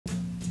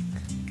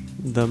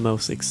the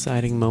most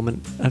exciting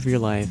moment of your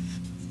life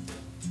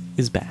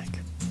is back.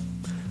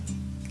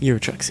 Euro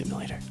Truck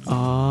Simulator.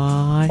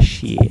 Aw,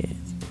 shit.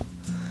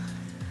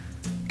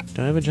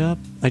 Do I have a job?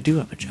 I do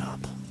have a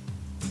job.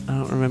 I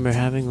don't remember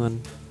having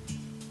one.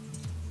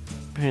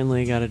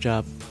 Apparently I got a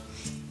job.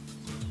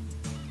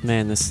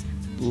 Man, this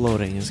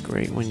loading is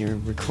great when you're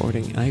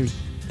recording. I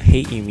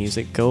hate you,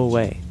 music. Go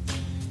away.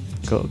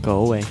 Go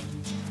away.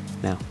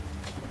 Now.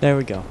 There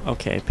we go.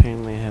 Okay,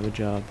 apparently I have a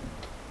job.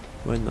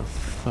 When the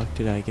fuck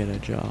did I get a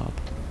job?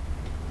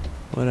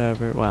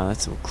 Whatever. Wow,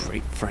 that's some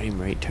great frame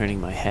rate turning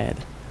my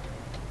head.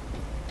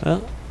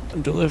 Well,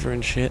 I'm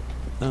delivering shit.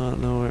 I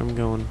don't know where I'm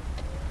going.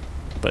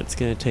 But it's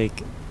gonna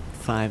take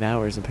 5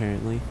 hours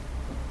apparently.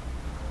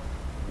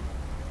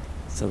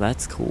 So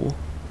that's cool.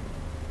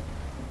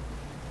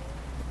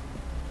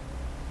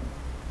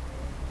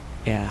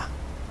 Yeah.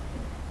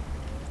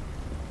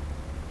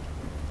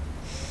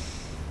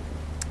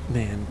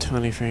 Man,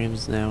 20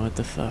 frames now, what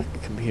the fuck,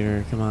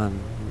 computer, come on.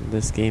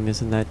 This game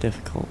isn't that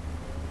difficult.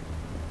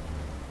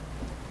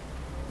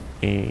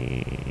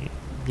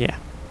 Yeah.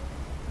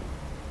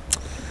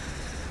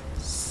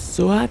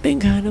 So I've been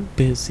kind of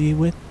busy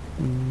with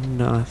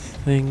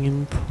nothing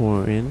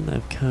important.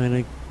 I've kind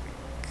of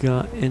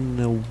gotten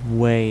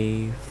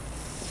away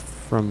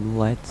from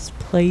Let's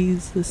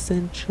Plays,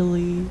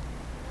 essentially.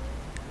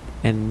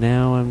 And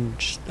now I'm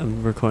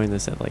recording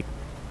this at like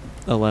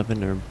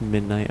 11 or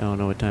midnight, I don't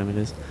know what time it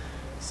is.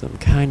 So I'm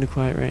kind of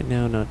quiet right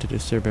now, not to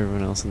disturb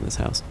everyone else in this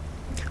house.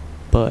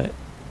 But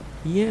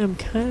yeah, I'm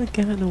kind of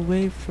gotten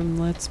away from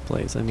Let's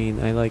Plays. I mean,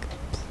 I like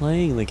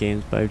playing the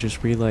games, but I've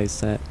just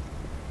realized that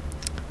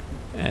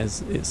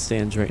as it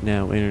stands right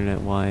now,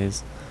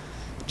 internet-wise,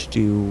 to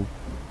do,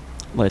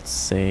 let's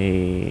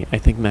say, I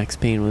think Max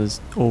Payne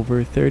was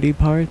over 30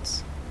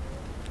 parts.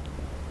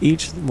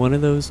 Each one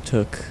of those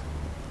took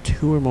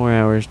 2 or more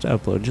hours to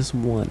upload, just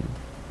one.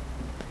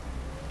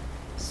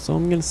 So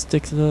I'm gonna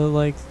stick to the,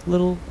 like,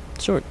 little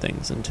short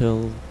things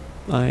until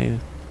I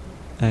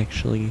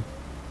actually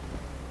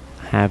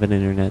have an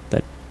internet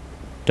that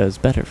does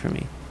better for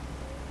me.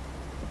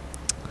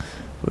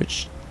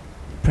 Which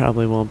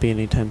probably won't be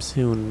anytime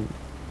soon,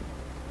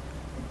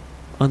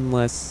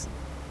 unless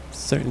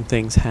certain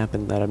things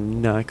happen that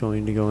I'm not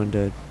going to go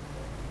into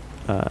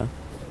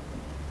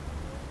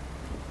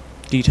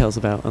details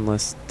about,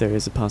 unless there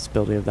is a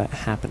possibility of that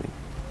happening.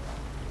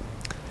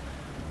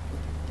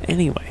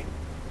 Anyway,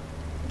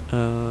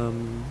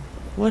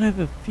 what have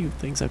a few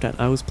things I've done?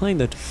 I was playing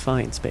the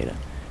Defiance beta,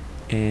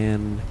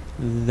 and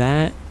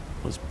that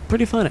was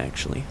pretty fun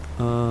actually.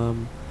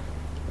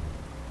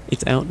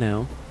 It's out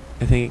now.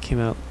 I think it came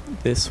out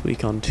this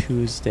week on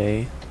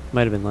Tuesday.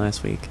 Might have been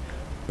last week,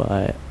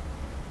 but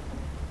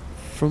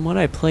from what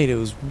I played, it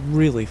was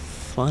really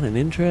fun and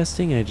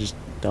interesting. I just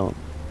don't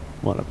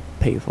want to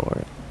pay for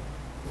it.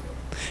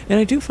 And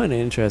I do find it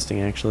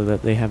interesting actually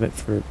that they have it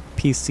for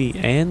PC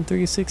and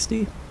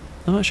 360.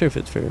 I'm not sure if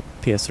it's for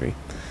PS3,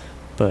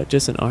 but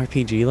just an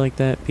RPG like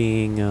that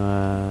being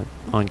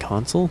on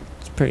console,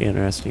 it's pretty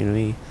interesting to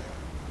me.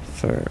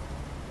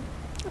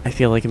 I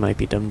feel like it might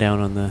be dumbed down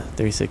on the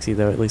 360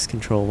 though, at least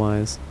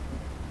control-wise.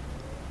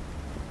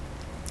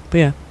 But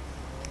yeah.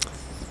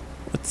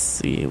 Let's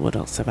see, what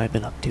else have I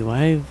been up to?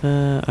 I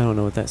don't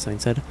know what that sign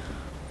said.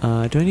 Do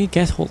I need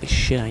gas? Holy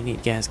shit, I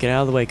need gas. Get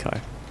out of the way,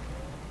 car.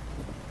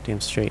 Damn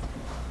straight.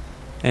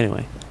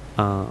 Anyway,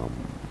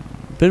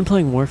 been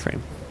playing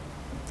Warframe.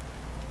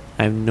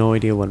 I have no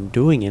idea what I'm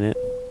doing in it,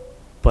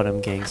 but I'm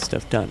getting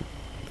stuff done.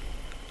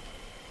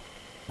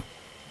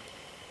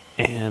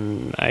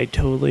 And I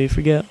totally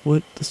forget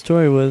what the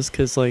story was,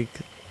 because like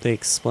they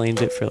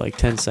explained it for like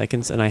 10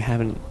 seconds and I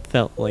haven't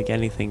felt like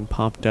anything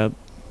popped up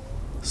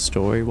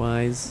story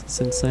wise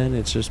since then.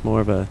 It's just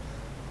more of a,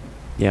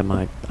 yeah, I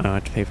don't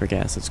have to pay for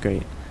gas, it's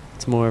great.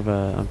 It's more of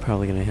a, I'm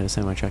probably gonna hit a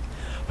semi truck.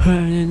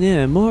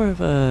 Yeah, more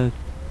of a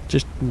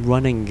just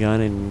running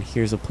gun and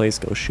here's a place,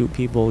 go shoot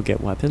people,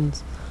 get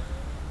weapons.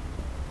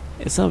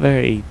 It's not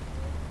very,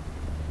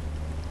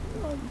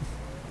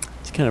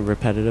 it's kind of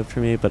repetitive for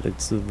me, but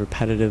it's the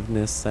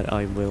repetitiveness that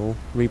I will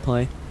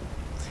replay.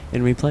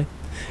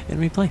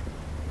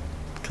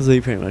 Because they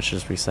pretty much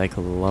just recycle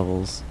the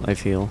levels, I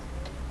feel.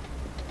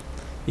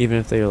 Even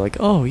if they're like,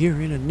 oh,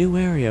 you're in a new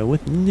area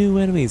with new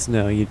enemies.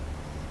 No, you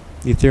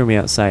threw me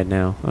outside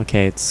now.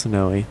 Okay, it's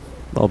snowy.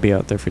 I'll be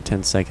out there for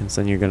 10 seconds,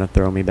 then you're gonna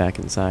throw me back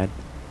inside.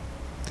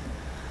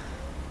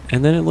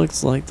 And then it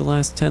looks like the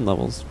last 10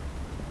 levels.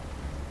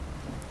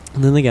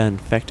 And then they got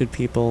infected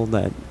people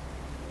that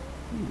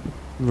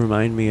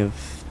remind me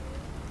of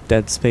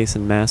Dead Space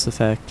and Mass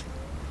Effect,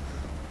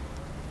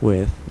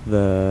 with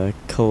the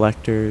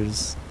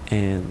collectors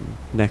and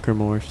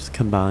necromorphs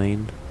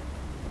combined.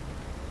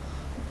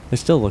 They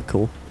still look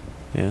cool.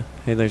 Yeah.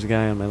 Hey, there's a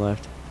guy on my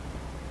left.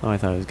 Oh, I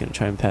thought he was gonna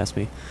try and pass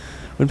me.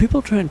 When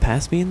people try and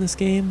pass me in this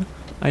game,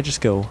 I just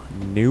go,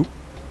 nope.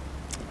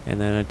 And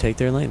then I take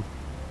their lane.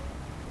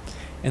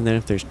 And then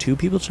if there's 2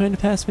 people trying to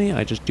pass me,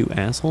 I just do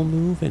asshole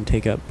move and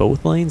take up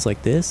both lanes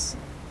like this.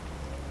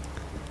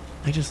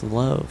 I just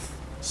love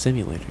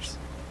simulators,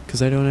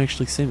 because I don't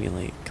actually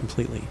simulate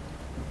completely.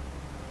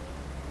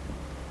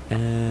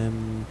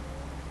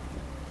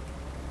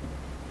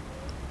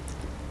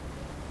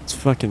 It's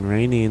fucking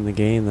rainy in the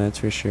game, that's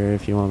for sure,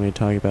 if you want me to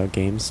talk about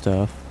game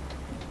stuff.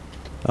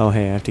 Oh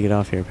hey, I have to get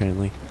off here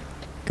apparently.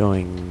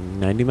 Going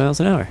 90 miles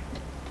an hour.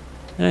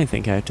 And I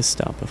think I have to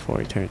stop before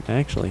I turn.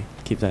 Actually,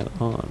 keep that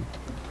on.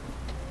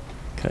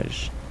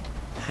 Cause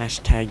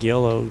hashtag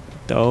YOLO.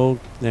 Oh,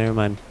 never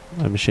mind.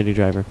 I'm a shitty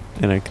driver.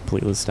 And I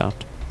completely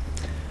stopped.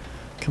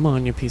 Come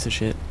on, you piece of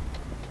shit.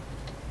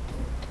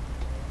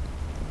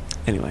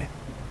 Anyway.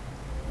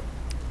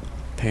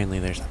 Apparently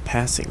there's a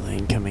passing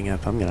lane coming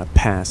up. I'm gonna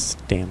pass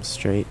damn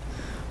straight.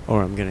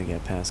 Or I'm gonna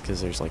get past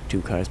because there's like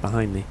 2 cars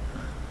behind me.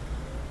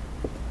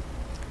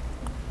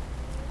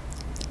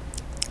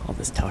 All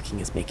this talking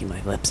is making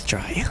my lips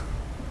dry.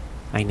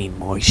 I need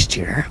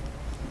moisture.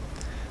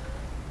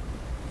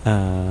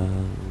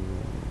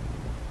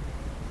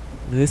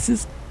 This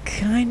is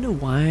kind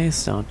of why I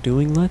stopped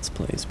doing Let's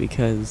Plays,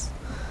 because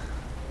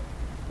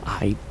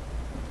I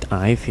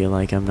feel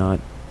like I'm not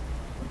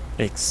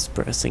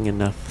expressing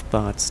enough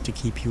thoughts to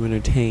keep you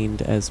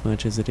entertained as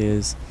much as it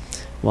is.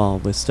 While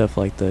with stuff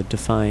like the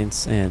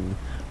Defiance and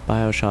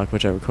Bioshock,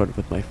 which I recorded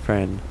with my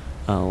friend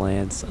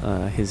Lance,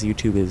 his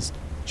YouTube is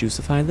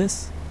Juicify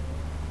This,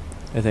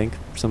 I think,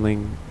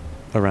 something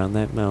around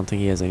that. I don't think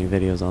he has any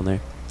videos on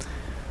there.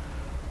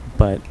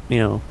 But, you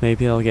know,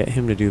 maybe I'll get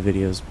him to do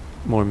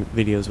more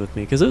videos with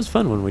me, because it was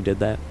fun when we did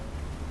that.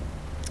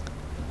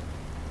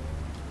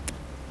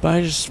 But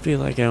I just feel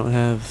like I don't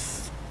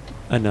have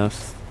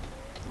enough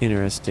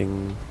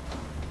interesting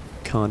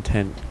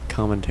content,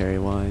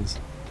 commentary-wise,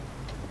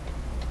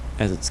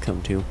 as it's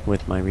come to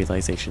with my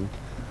realization.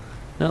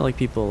 Not like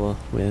people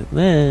with,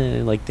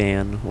 like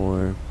Dan,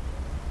 or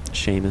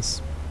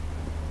Seamus,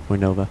 or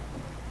Nova,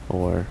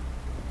 or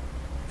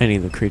any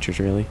of the creatures,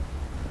 really.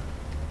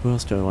 Who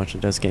else do I watch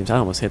that does games? I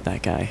almost hit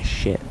that guy.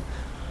 Shit.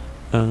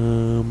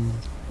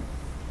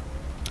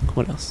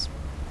 What else?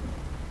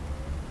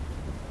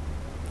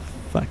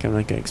 Fuck, I'm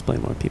not gonna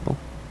explain more people.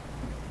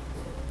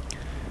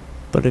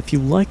 But if you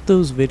like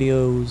those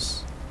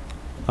videos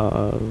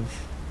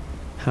of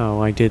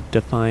how I did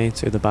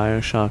Defiance or the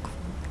Bioshock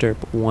Derp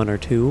 1 or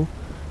 2,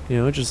 you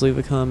know, just leave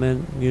a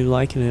comment, you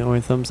liking it, or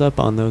a thumbs up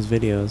on those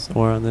videos,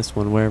 or on this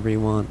one, wherever you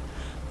want.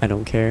 I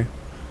don't care.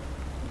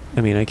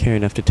 I mean, I care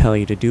enough to tell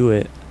you to do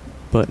it,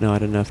 but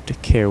not enough to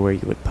care where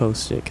you would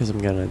post it, because I'm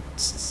gonna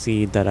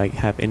see that I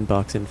have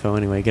inbox info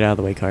anyway. Get out of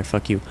the way, car.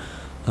 Fuck you.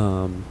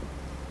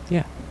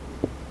 Yeah.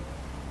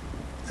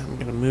 I'm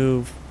gonna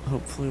move,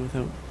 hopefully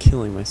without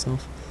killing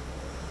myself.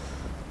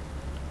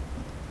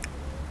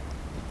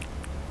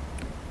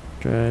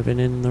 Driving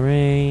in the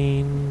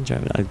rain.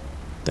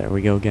 There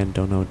we go again.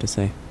 Don't know what to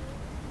say.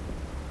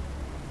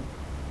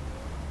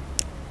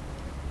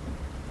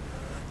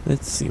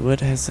 Let's see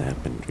what has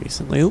happened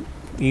recently. Oh,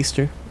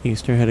 Easter.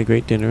 Easter, had a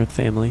great dinner with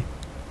family.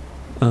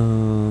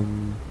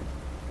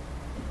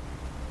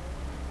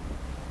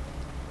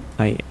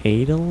 I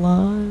ate a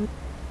lot,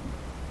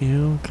 you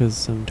know,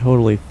 because I'm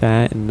totally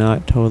fat and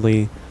not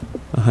totally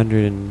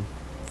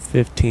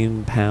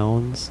 115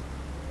 pounds.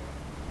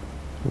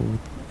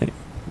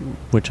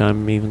 Which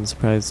I'm even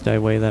surprised I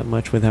weigh that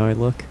much with how I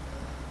look.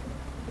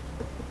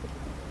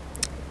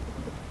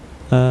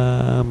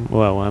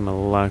 Well, I'm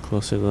a lot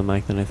closer to the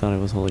mic than I thought I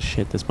was. Holy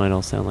shit, this might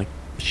all sound like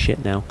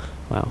shit now.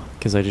 Wow,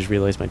 because I just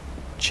realized my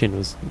chin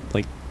was,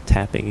 like,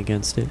 tapping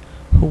against it.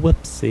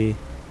 Whoopsie.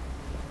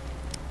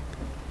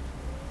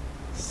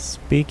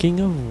 Speaking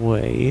of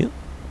weight,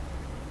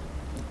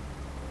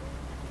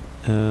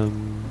 I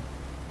don't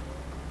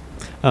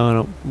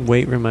know,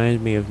 weight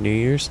reminded me of New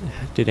Year's.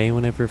 Did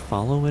anyone ever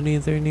follow any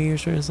of their New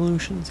Year's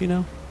resolutions, you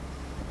know?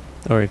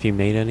 Or if you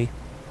made any?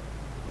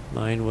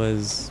 Mine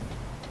was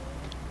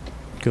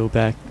go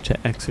back to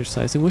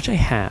exercising, which I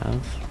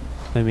have.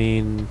 I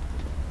mean,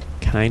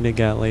 kinda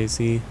got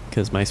lazy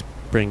because my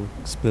spring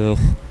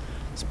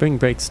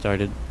break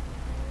started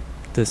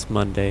this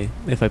Monday.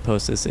 If I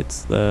post this,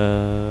 it's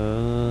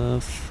the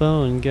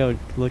phone. Go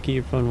look at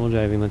your phone while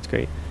driving. That's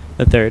great.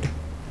 The 3rd.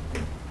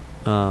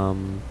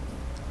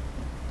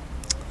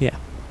 Yeah.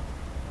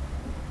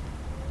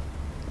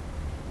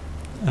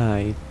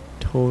 I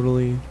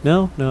totally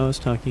no. I was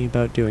talking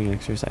about doing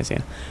exercise.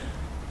 Yeah.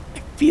 I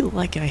feel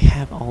like I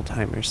have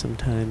Alzheimer's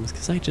sometimes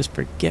because I just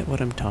forget what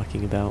I'm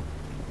talking about.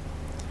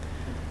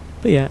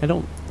 But yeah, I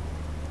don't.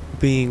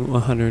 Being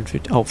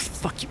 150. Oh,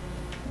 fuck you.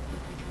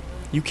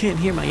 You can't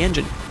hear my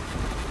engine.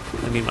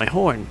 I mean, my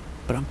horn.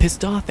 But I'm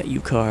pissed off at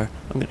you, car.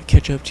 I'm gonna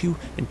catch up to you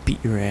and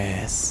beat your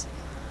ass.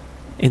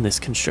 In this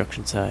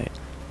construction site.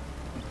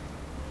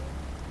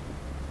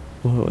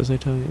 What was I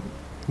talking about?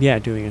 Yeah,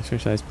 doing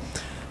exercise.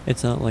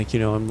 It's not like, you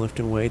know, I'm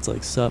lifting weights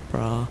like, sup,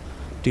 brah.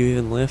 Do you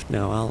even lift?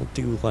 No, I'll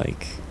do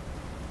like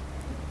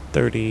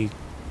 30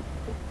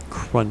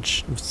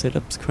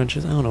 sit-ups,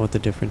 crunches. I don't know what the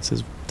difference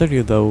is. 30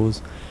 of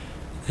those.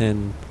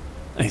 And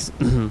I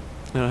don't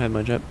have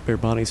much upper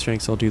body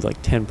strength, so I'll do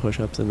like 10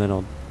 push-ups, and then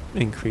I'll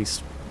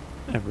increase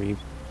every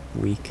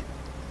week.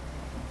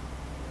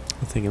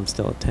 I think I'm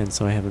still at 10,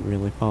 so I haven't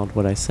really followed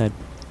what I said.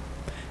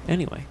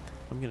 Anyway,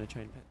 I'm gonna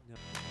try and... No.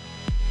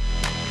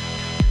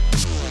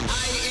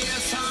 I hear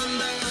thunder.